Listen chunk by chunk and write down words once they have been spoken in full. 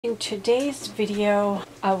In today's video,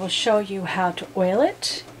 I will show you how to oil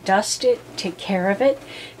it, dust it, take care of it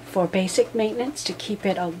for basic maintenance to keep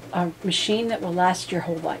it a machine that will last your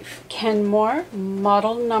whole life. Kenmore,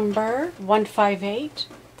 model number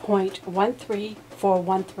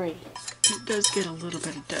 158.13413. It does get a little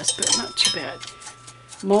bit of dust, but not too bad.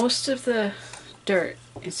 Most of the dirt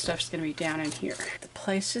and stuff's going to be down in here. The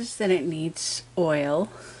places that it needs oil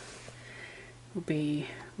will be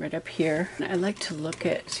right up here. I like to look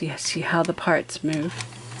at, see how the parts move.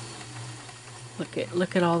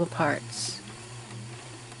 Look at all the parts.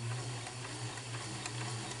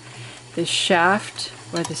 This shaft,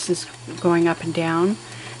 where this is going up and down,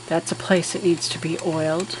 that's a place that needs to be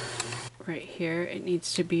oiled. Right here, it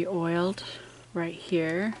needs to be oiled. Right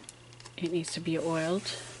here, it needs to be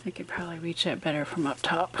oiled. I could probably reach that better from up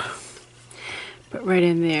top. But right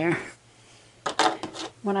in there.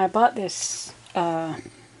 When I bought this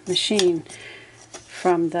machine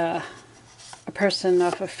from a person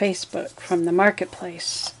off of Facebook from the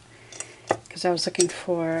marketplace, because I was looking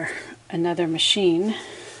for another machine,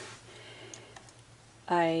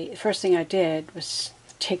 first thing I did was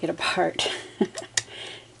take it apart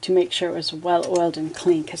to make sure it was well oiled and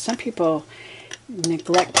clean, because some people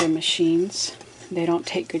neglect their machines. They don't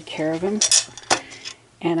take good care of them,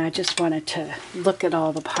 and I just wanted to look at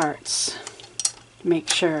all the parts, make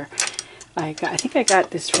sure. I think I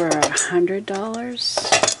got this for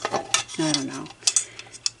 $100. I don't know.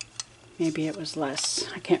 Maybe it was less.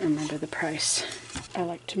 I can't remember the price. I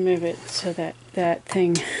like to move it so that that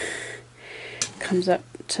thing comes up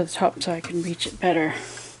to the top so I can reach it better.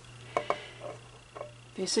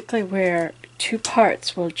 Basically, where two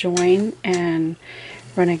parts will join and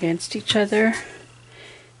run against each other,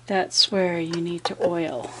 that's where you need to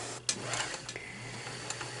oil.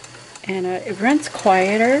 And it runs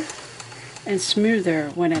quieter and smoother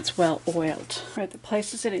when it's well oiled. Right, the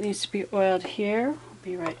places that it needs to be oiled here will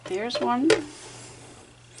be right there's one,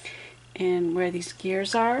 and where these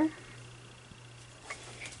gears are.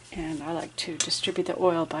 And I like to distribute the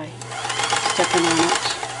oil by stepping on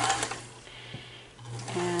it.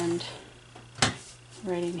 And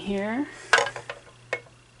right in here,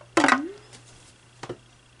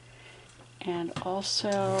 and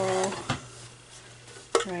also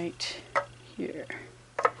right here,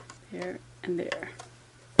 there and there.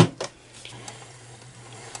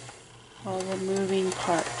 All the moving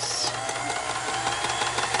parts.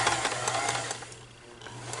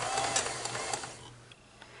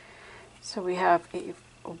 So we have a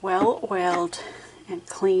well-oiled and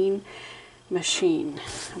clean machine.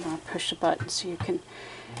 I'm going to push the button so you can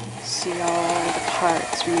see all the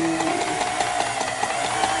parts moving.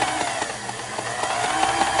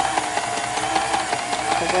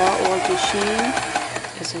 A well-oiled machine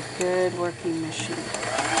is a good working machine.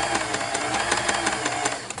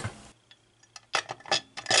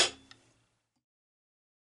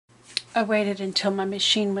 I waited until my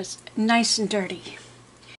machine was nice and dirty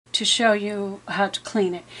to show you how to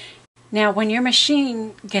clean it. Now, when your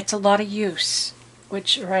machine gets a lot of use,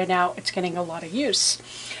 which right now it's getting a lot of use,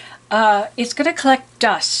 it's going to collect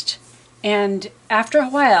dust, and after a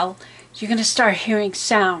while you're going to start hearing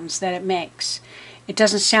sounds that it makes. It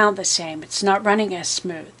doesn't sound the same. It's not running as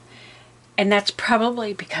smooth. And that's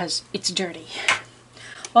probably because it's dirty.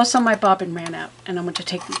 Also, my bobbin ran out, and I'm going to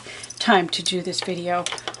take time to do this video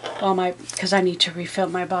because I need to refill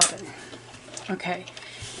my bobbin. Okay.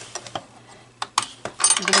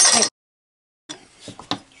 I'm going to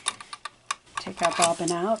take our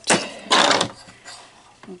bobbin out.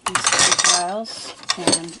 These two files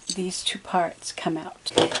and these two parts come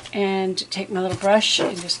out. And take my little brush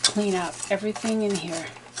and just clean out everything in here.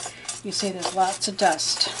 You see there's lots of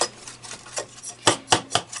dust.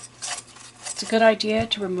 It's a good idea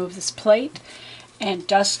to remove this plate and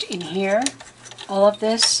dust in here. All of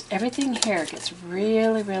this, everything here gets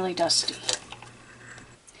really, really dusty.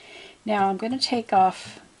 Now I'm going to take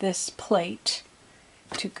off this plate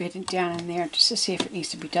to get it down in there just to see if it needs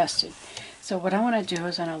to be dusted. So what I want to do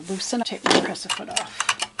is I'm going to loosen, take my presser foot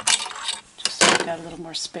off, just so I've got a little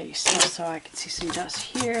more space, so I can see some dust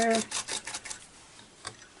here.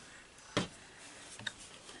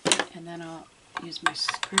 And then I'll use my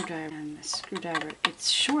screwdriver, and the screwdriver, it's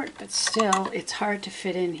short, but still, it's hard to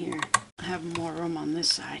fit in here. I have more room on this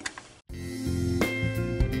side.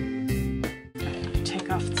 Take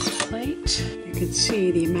off this plate. You can see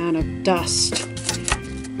the amount of dust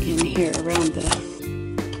in here around the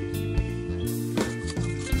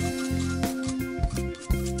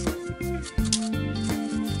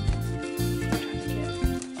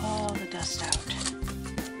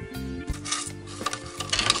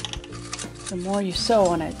the more you sew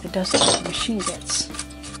on it, the dustier the machine gets.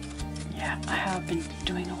 I have been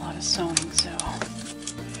doing a lot of sewing, so.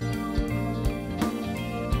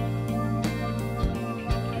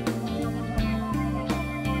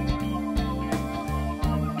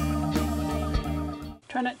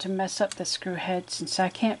 Try not to mess up the screw head since I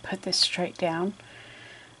can't put this straight down.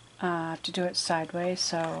 I have to do it sideways,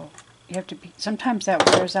 so you have to be, sometimes that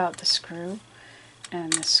wears out the screw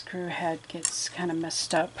and the screw head gets kind of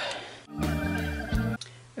messed up.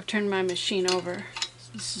 I've turned my machine over.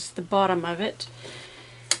 This is the bottom of it.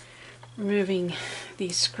 Removing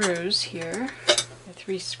these screws here, the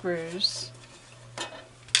 3 screws,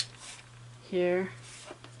 here,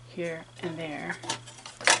 here, and there.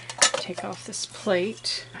 Take off this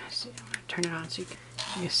plate. Turn it on so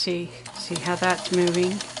you see how that's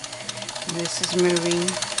moving. And this is moving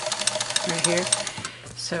right here.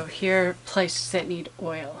 So here are places that need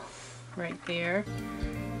oil. Right there,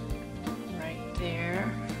 right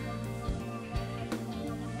there,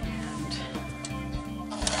 and right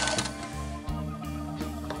there.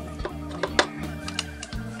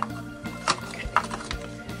 Okay.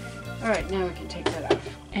 All right, now we can take that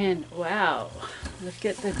off. And wow. Look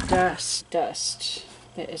at the dust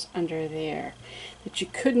that is under there. That you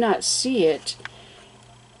could not see it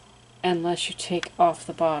unless you take off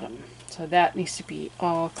the bottom. So that needs to be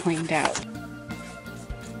all cleaned out.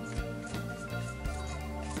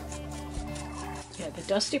 Yeah, the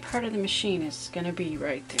dusty part of the machine is going to be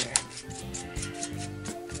right there.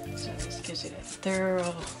 So this gives it a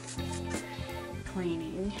thorough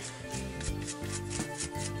cleaning.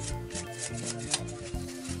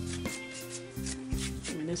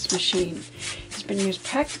 This machine has been used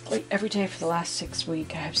practically every day for the last 6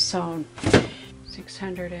 weeks. I have sewn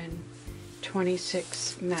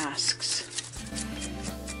 626 masks.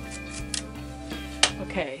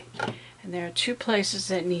 Okay, and there are 2 places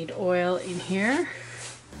that need oil in here.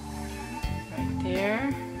 Right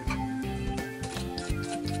there.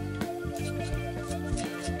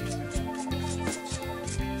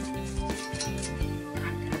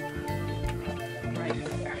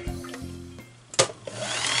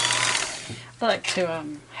 I like to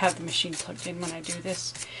have the machine plugged in when I do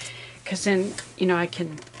this, because then I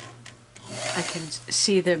can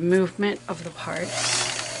see the movement of the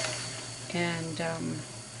parts, and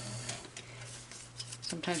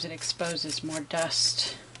sometimes it exposes more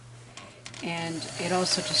dust, and it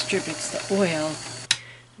also distributes the oil.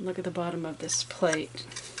 Look at the bottom of this plate.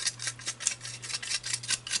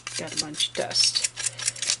 Got a bunch of dust.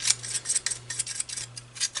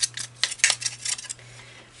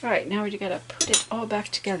 Alright, now we gotta put it all back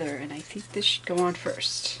together, and I think this should go on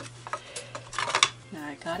first. Now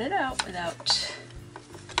I got it out without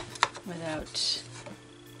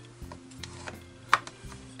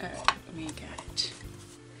alright, we got it.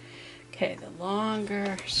 Okay, the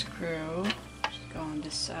longer screw should go on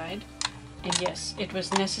this side. And yes, it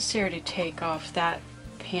was necessary to take off that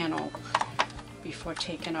panel before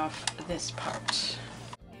taking off this part.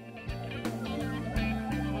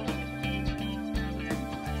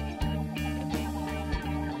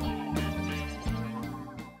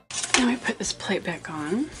 Now we put this plate back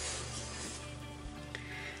on.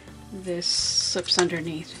 This slips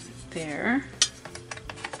underneath there.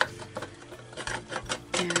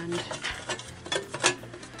 And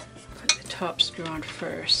put the top screw on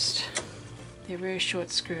first. They're very short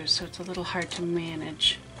screws, so it's a little hard to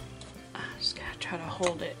manage. Just gotta try to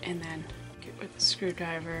hold it and then get with the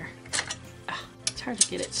screwdriver. It's hard to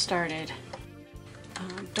get it started.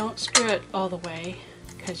 Don't screw it all the way,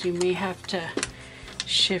 because you may have to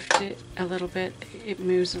shift it a little bit. It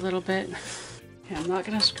moves a little bit. Okay, I'm not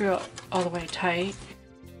going to screw it all the way tight.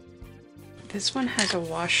 This one has a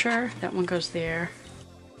washer. That one goes there,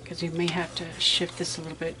 because you may have to shift this a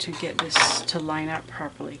little bit to get this to line up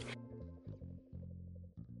properly.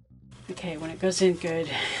 Okay, when it goes in good,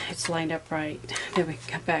 it's lined up right. Then we can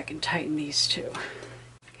come back and tighten these two.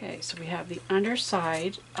 Okay, so we have the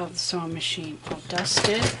underside of the sewing machine all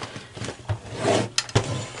dusted.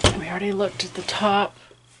 We already looked at the top.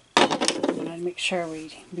 I'm going to make sure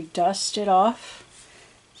we dust it off.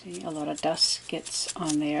 See, a lot of dust gets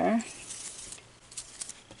on there.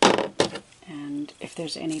 And if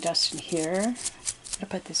there's any dust in here, I'll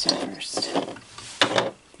put this in first.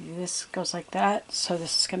 This goes like that, so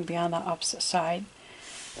this is going to be on the opposite side.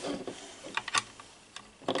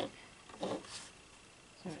 So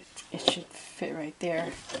it should fit right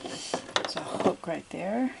there. There's a hook right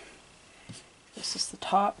there. This is the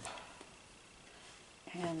top.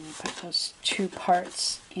 And we put those two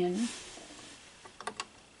parts in.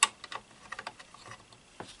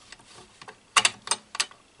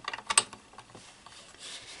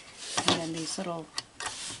 And then these little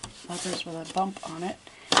levers with a bump on it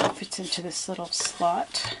It fits into this little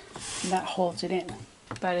slot and that holds it in.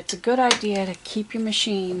 But it's a good idea to keep your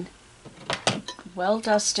machine well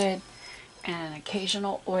dusted and an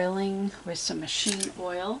occasional oiling with some machine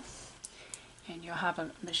oil, and you'll have a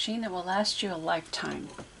machine that will last you a lifetime,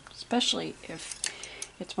 especially if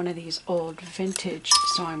it's one of these old vintage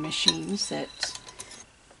sewing machines that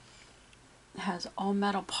has all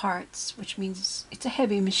metal parts, which means it's a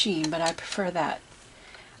heavy machine, but I prefer that.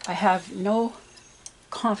 I have no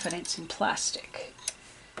confidence in plastic.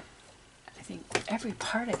 I think every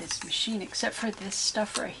part of this machine, except for this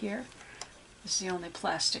stuff right here, is the only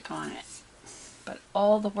plastic on it. But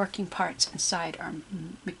all the working parts inside are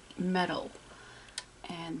metal,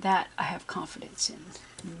 and that I have confidence in.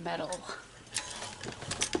 Metal.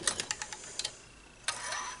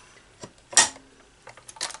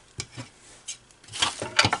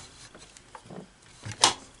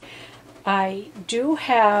 I do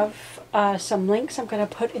have some links I'm going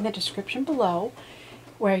to put in the description below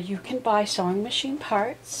where you can buy sewing machine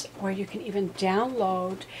parts, where you can even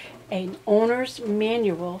download an owner's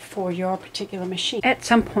manual for your particular machine. At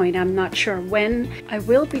some point, I'm not sure when, I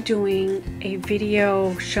will be doing a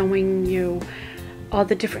video showing you all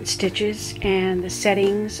the different stitches and the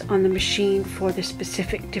settings on the machine for the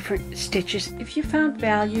specific different stitches. If you found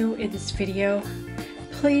value in this video,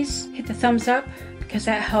 please hit the thumbs up because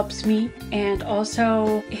that helps me, and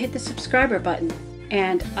also hit the subscriber button.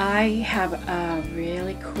 And I have a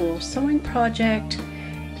really cool sewing project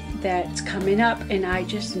that's coming up, and I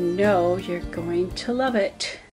just know you're going to love it.